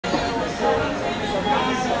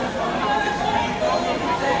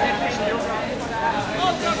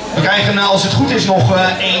We krijgen als het goed is nog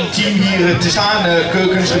één team hier te staan,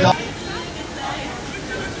 keukens gedaan.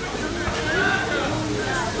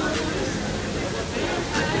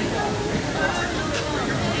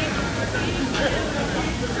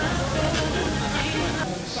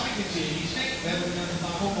 We hebben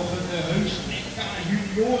vandaag ook nog een heus NK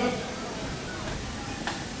Junioren.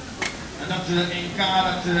 En dat NK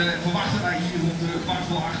dat verwachten wij hier rond de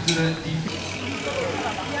 7:15 die.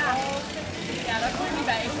 Ja, daar kom ik niet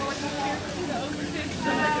bij. Ik hoor het nog weer goede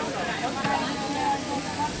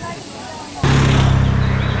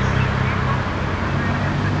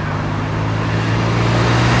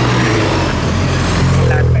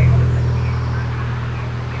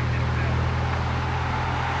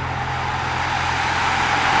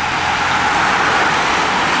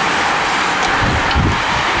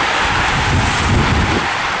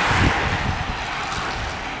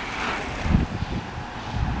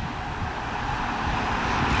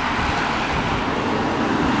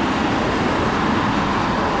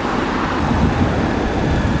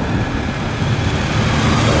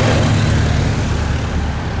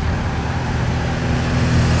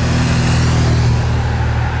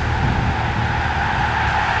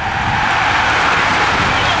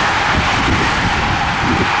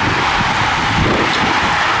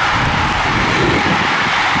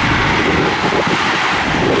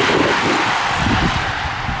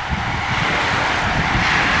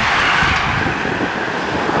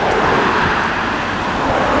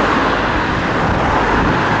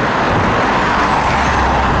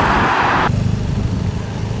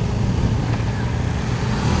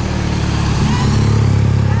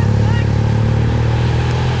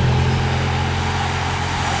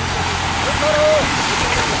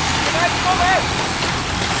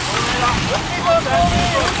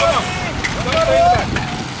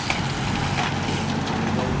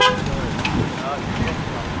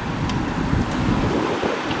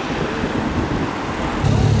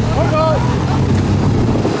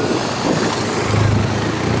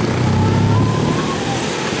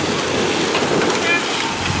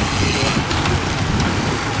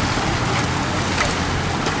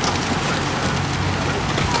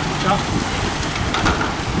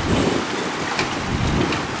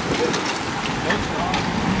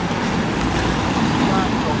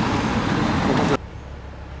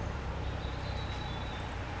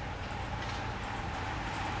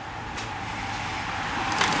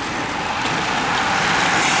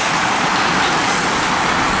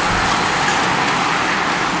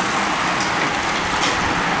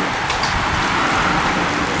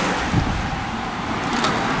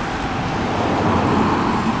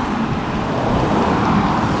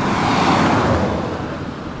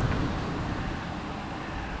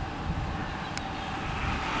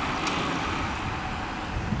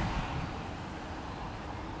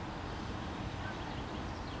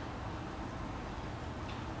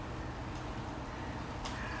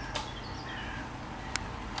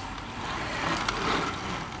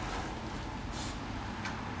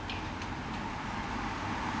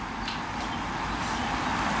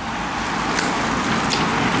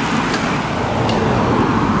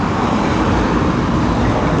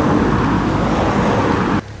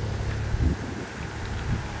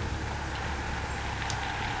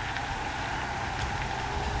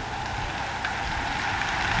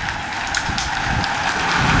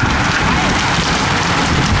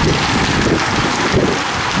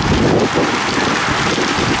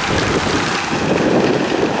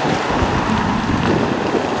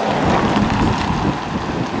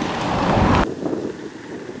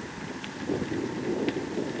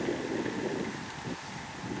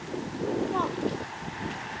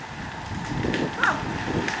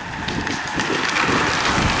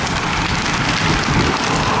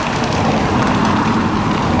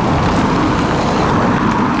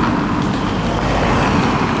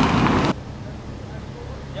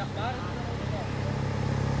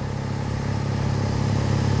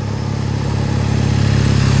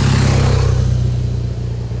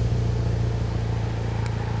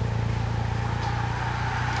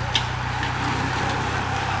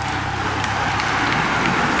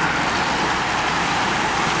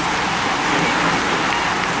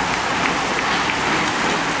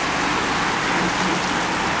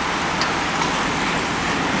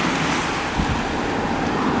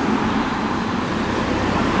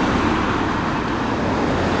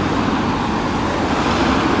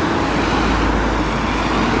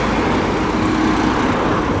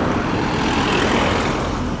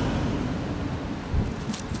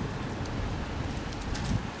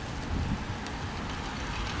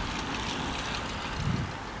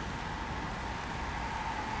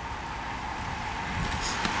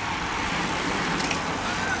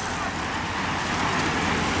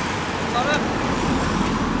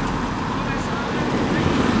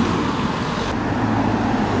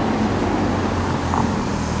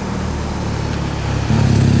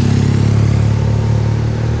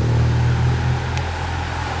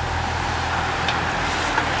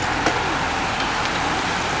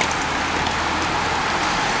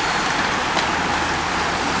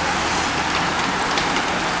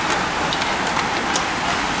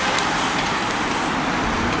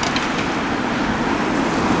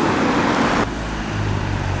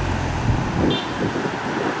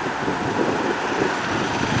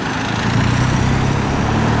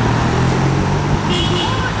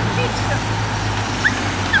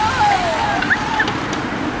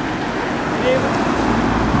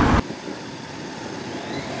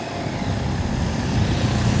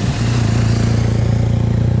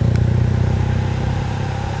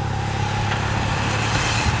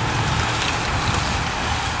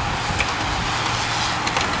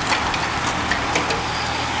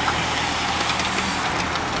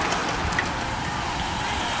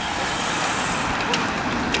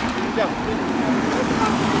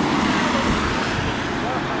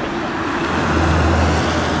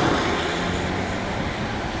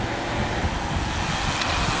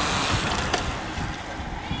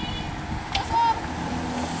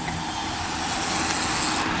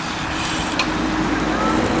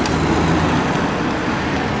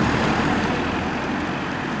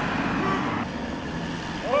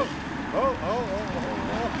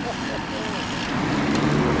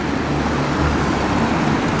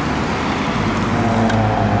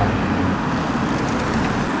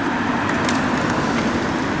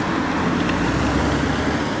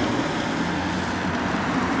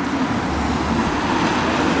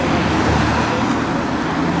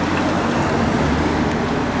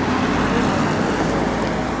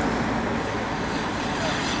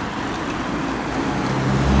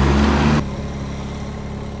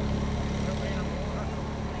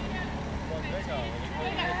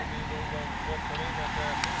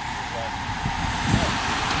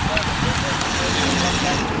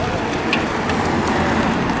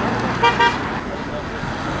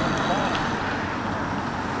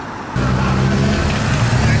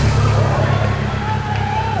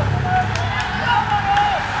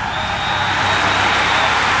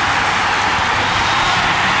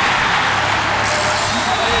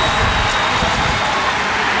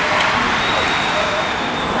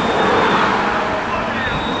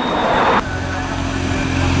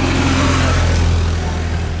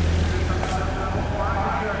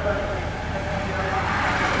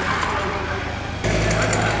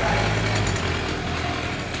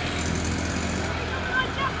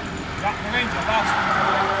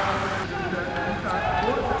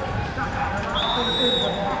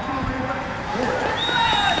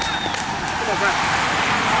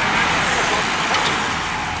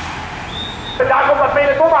Daar komt dat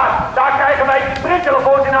peloton aan. Daar krijgen wij die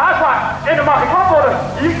sprinttelefoons in de aanslag. En dan mag ik klap worden.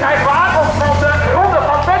 Hier krijgen we aankomst van de Ronde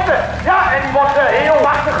van Twente. Ja, en die wordt heel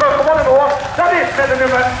lastig gewonnen hoor. Dat is met de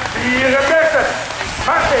nummer 34.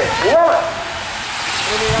 Martin-Wallace.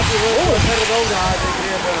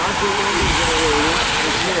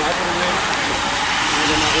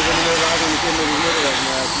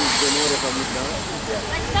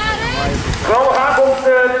 Geweldige aankomst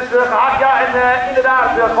dus gehad, ja, en inderdaad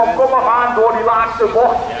van kom af aan door die laatste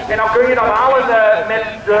bocht. En dan kun je dat halen met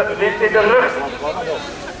de wind in de rug.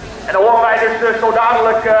 En dan horen wij dus zo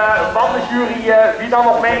dadelijk van de jury wie dan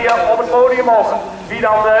nog mee op het podium mogen. Wie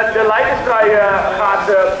dan de leiderstrui gaat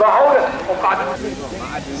behouden. Of gaat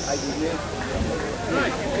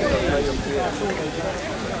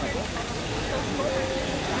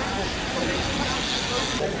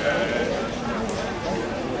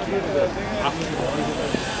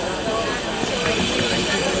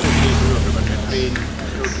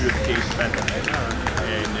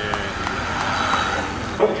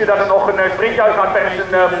Hoop je dat er nog een sprintje uit gaat persen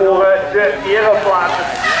voor de ereplaatsen.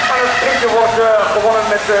 Maar het sprintje wordt gewonnen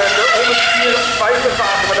met de 154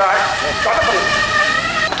 zaten we daar. Dat is goed.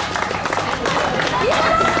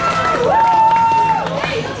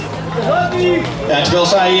 Ja, terwijl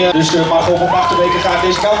zij dus Margot van Achterweken gaat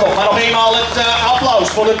deze kant op. Maar nog eenmaal het applaus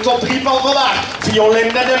voor de top 3 van vandaag.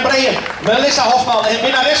 Violinde den Breeën, Melissa Hofman en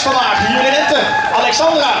winnares vandaag hier in Ente,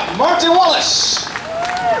 Alexandra Martin-Wallace.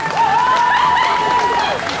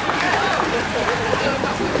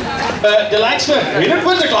 De leidster in het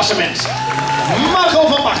puntenklassement,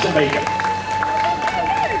 Margot van Achterweken.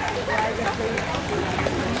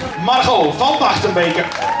 Margot van Achterweken.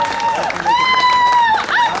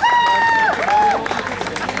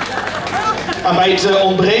 En bij het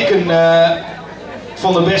ontbreken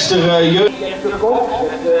van de beste jeugd. De coach,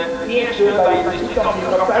 de eerste bij het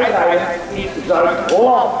kampioenschap tijdrijden in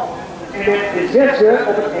Zuid-Holland. En de zesde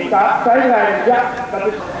op het EK tijdrijden. Ja, dat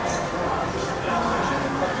is.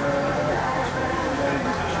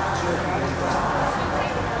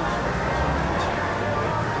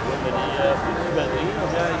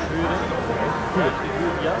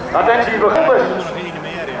 Attentie, we gaan.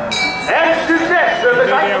 En succes! We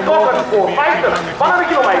zijn vertrokken voor 50 spannende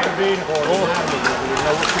kilometer.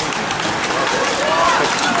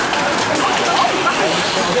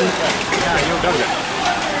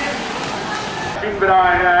 Zien we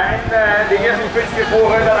daar en de eerste puntje voor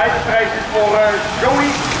de eindprijs is voor Joey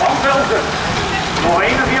van Velzen. Nog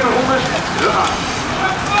 41 rondes, we gaan.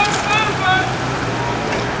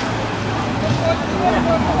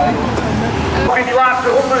 In die laatste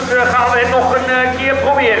rondes gaan we het nog een keer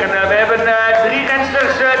proberen. We hebben 3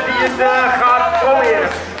 rensters die het gaan proberen.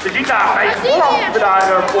 Je ziet daar bij Holland die we daar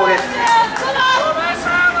voor is.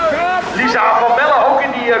 Lisa van Bellen ook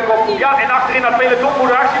in die kopgroep. Ja, en achterin dat peloton moet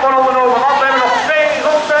er actie van ondernomen, want we hebben nog 2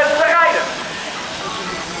 ronden te rijden.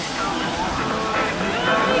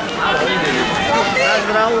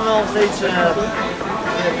 steeds kunnen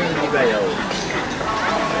niet bijhouden.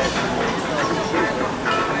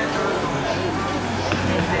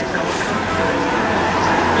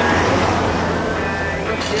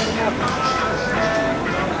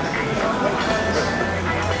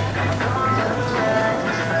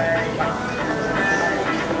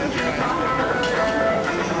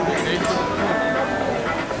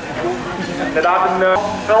 Inderdaad een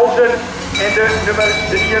Velden en de nummer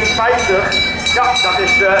 53. Ja, dat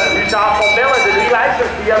is Lisa van Bellen, de drie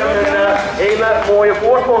leiders. Die hebben een hele mooie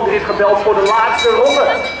voorsprong. Er is gebeld voor de laatste ronde.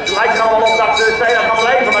 Dus het lijkt er allemaal op dat zij daar gaan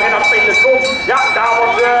blijven. Maar in dat peloton, ja, daar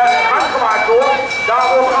wordt gang gemaakt hoor. Daar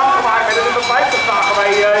wordt gang gemaakt. Met de nummer 50 zagen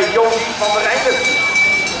wij Joon van der Rijden.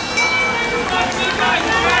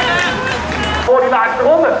 Voor die laatste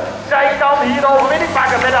ronde. Zij kan hier de overwinning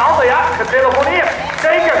pakken met de handen. Ja, getelefoneerd.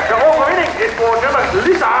 Zeker, de overwinning is voor nummer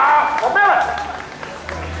Lisa van Bellen.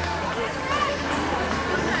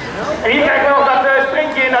 En hier krijgen we nog dat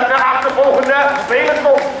sprintje in dat achtervolgende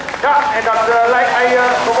peloton. Ja, en dat lijkt mij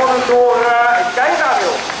gewonnen door Geen.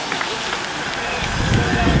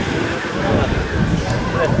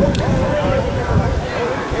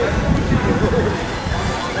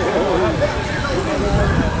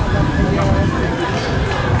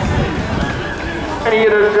 En hier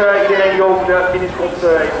dus iedereen die over de finish komt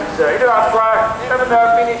is inderdaad klaar. We hebben de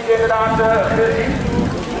finish inderdaad gezien.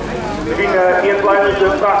 We zien Geert Luijers de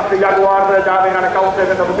prachtige Jaguar daar weer aan de kant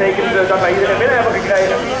zetten. Dat betekent dat wij iedereen binnen hebben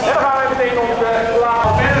gekregen. En dan gaan we meteen onze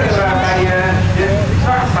laatste verder bij de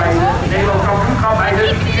start bij de Nederlandse kampioenschap bij de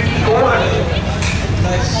Junioren.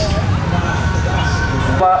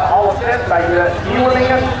 .30 bij de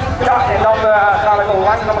Nieuwelingen. Ja, en dan gaan we nog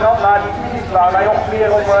langzamerhand naar die finish waar wij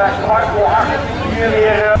ongeveer om 7:15 hier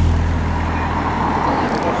weer...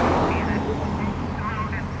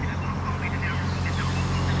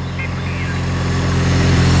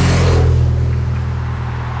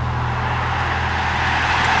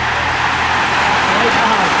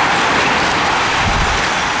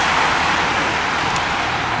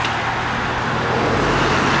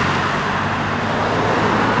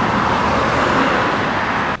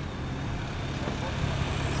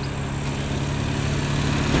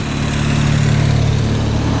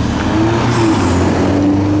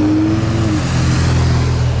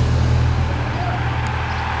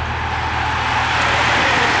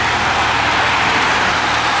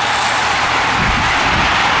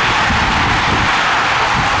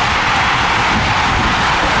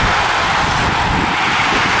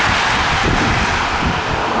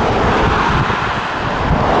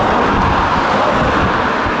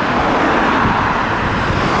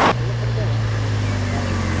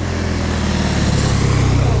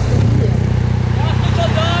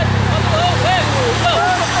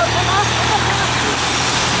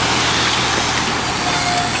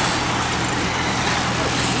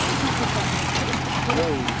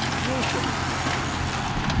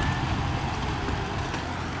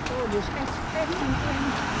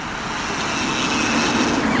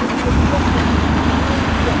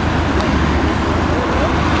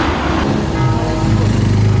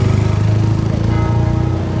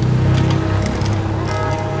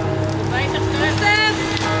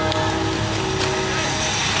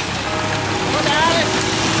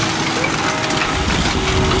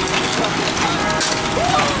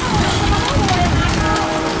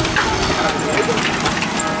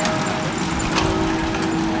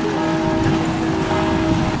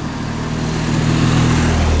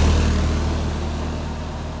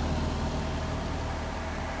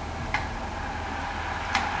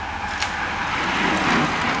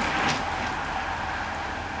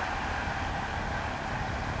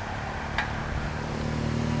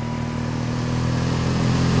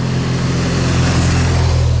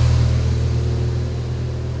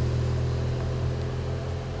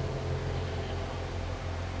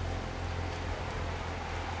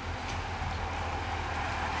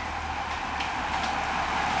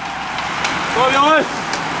 Kom jongens!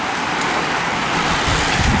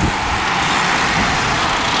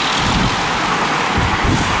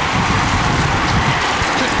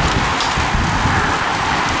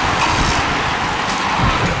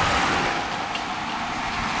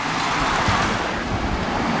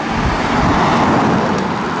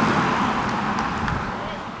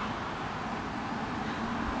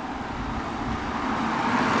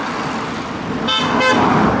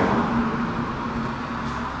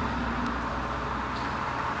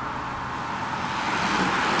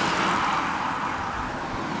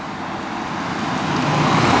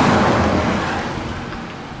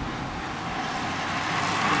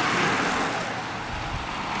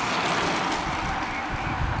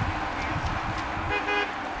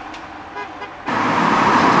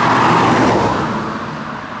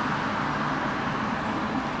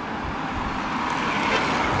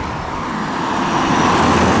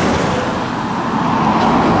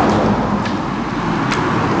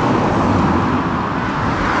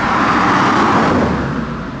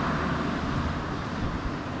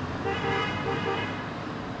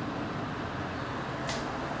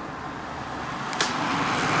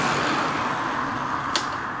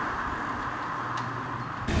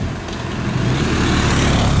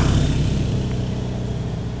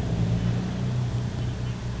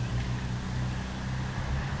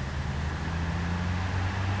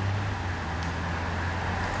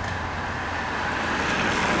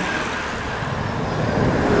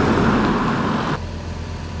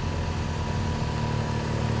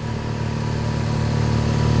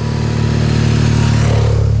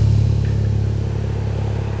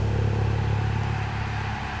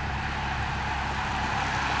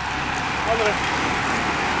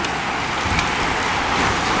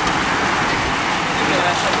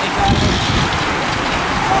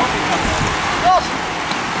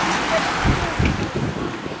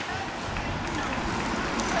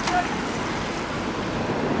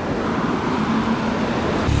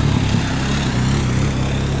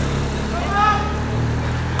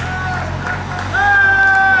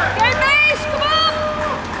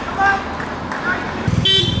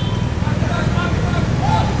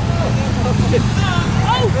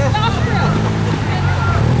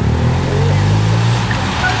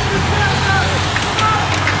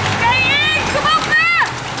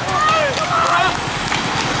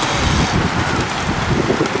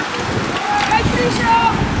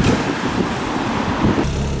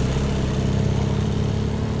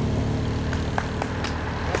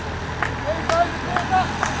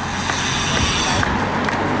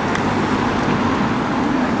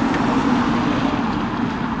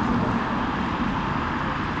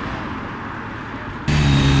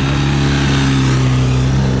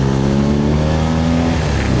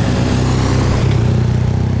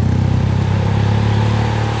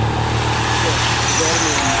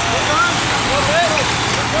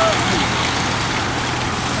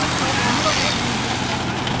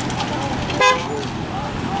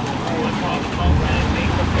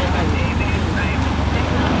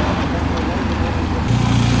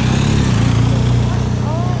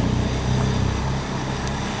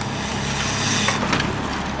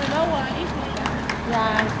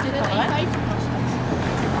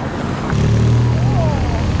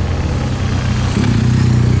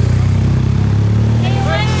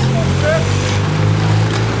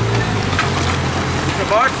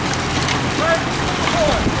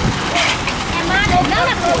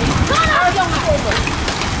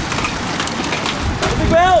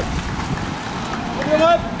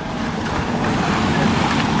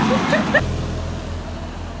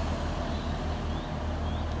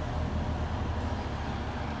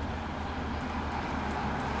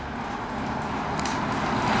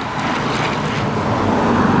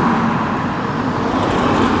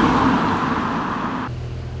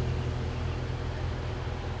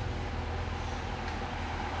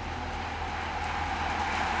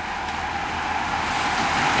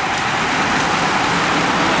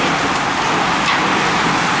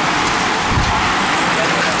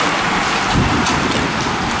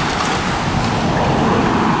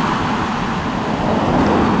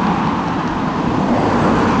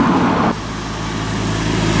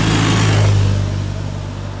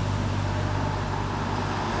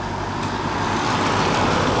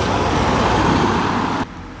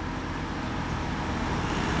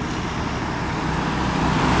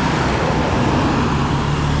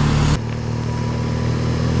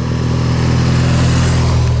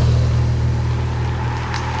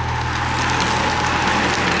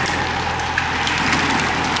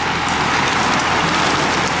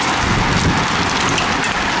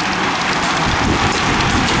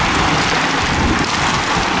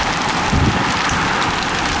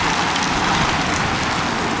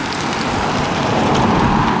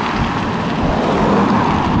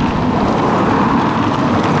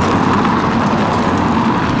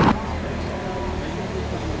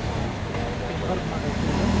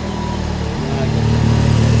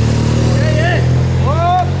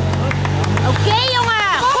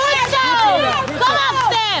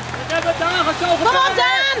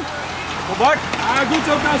 Bart, goed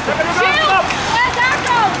zo, Kasten. Chill! Ja, daar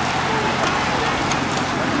zo!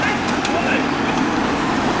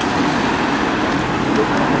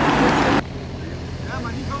 Ja,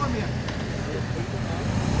 maar niet vallen meer.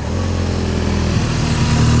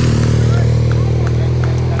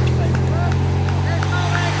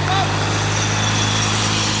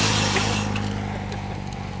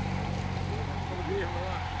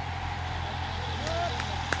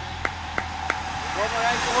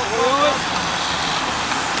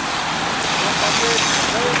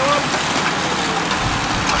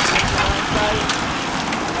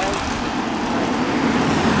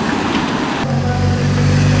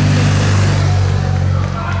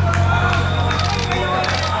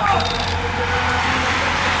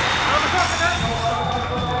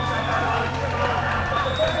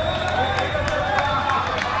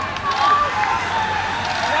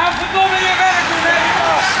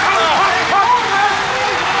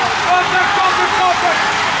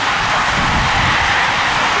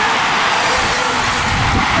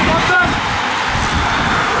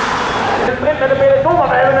 Met de peloton, want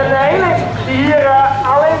we hebben een hele die hier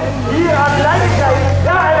alleen hier aan de leiding rijdt.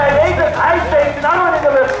 Ja, en hij weet het, hij steekt een arm in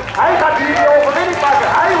de lucht. Hij gaat hier de overwinning pakken.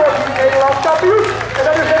 Hij wordt hier Nederlands kampioen. En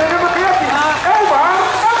dat is de nummer 14, Omar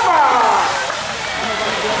Abba.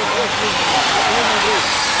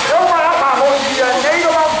 Omar Abba wordt hier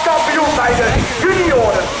Nederlands kampioen bij de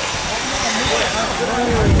junioren.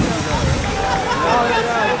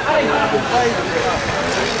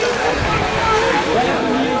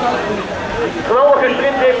 Geweldige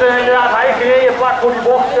sprint heeft inderdaad hij gereden, vlak voor die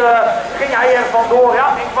bocht ging hij er vandoor. Ja,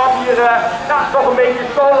 ik kwam hier toch een beetje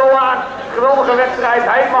solo aan. Geweldige wedstrijd,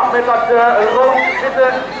 hij mag met dat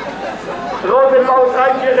rood met blauw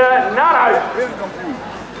truitje naar huis.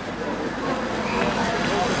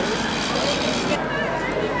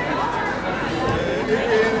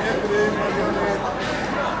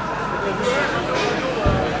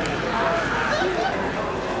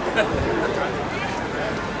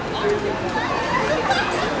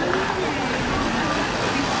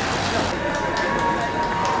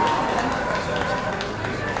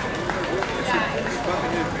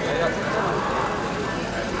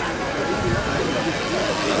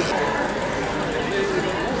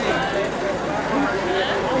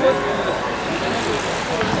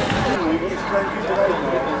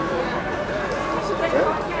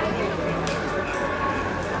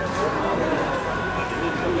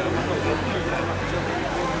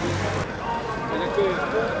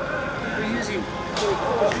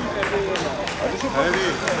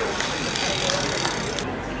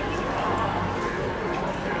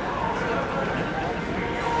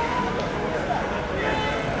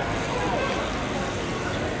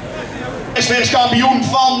 Kampioen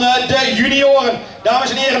van de junioren. Dames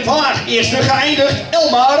en heren, vandaag eerste geëindigd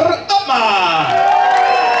Omar Abba.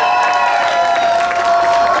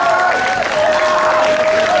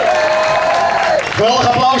 Geweldig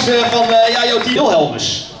applaus van Joti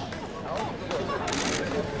Wilhelmus.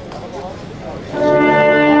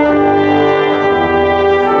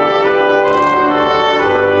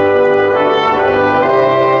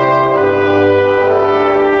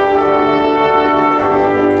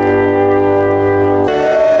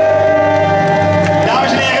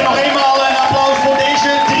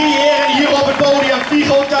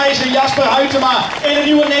 En een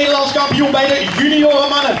nieuwe Nederlands kampioen bij de junioren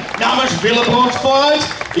mannen. Namens Willebrood vooruit,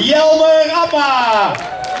 Jelmer Abba.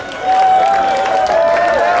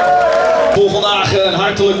 Voor vandaag een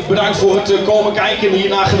hartelijk bedankt voor het komen kijken hier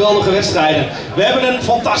naar geweldige wedstrijden. We hebben een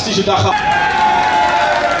fantastische dag gehad.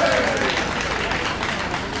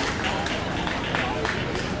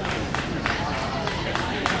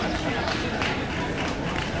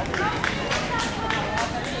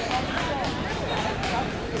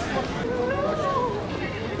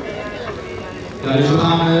 Ja, dus we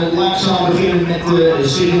gaan langzaam beginnen met de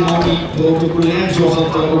ceremonie protocolair, zoals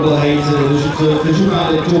dat ook wel heet. Dus het verzoek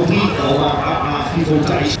aan de top 3, Omar Abba,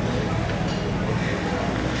 Kwaliteit.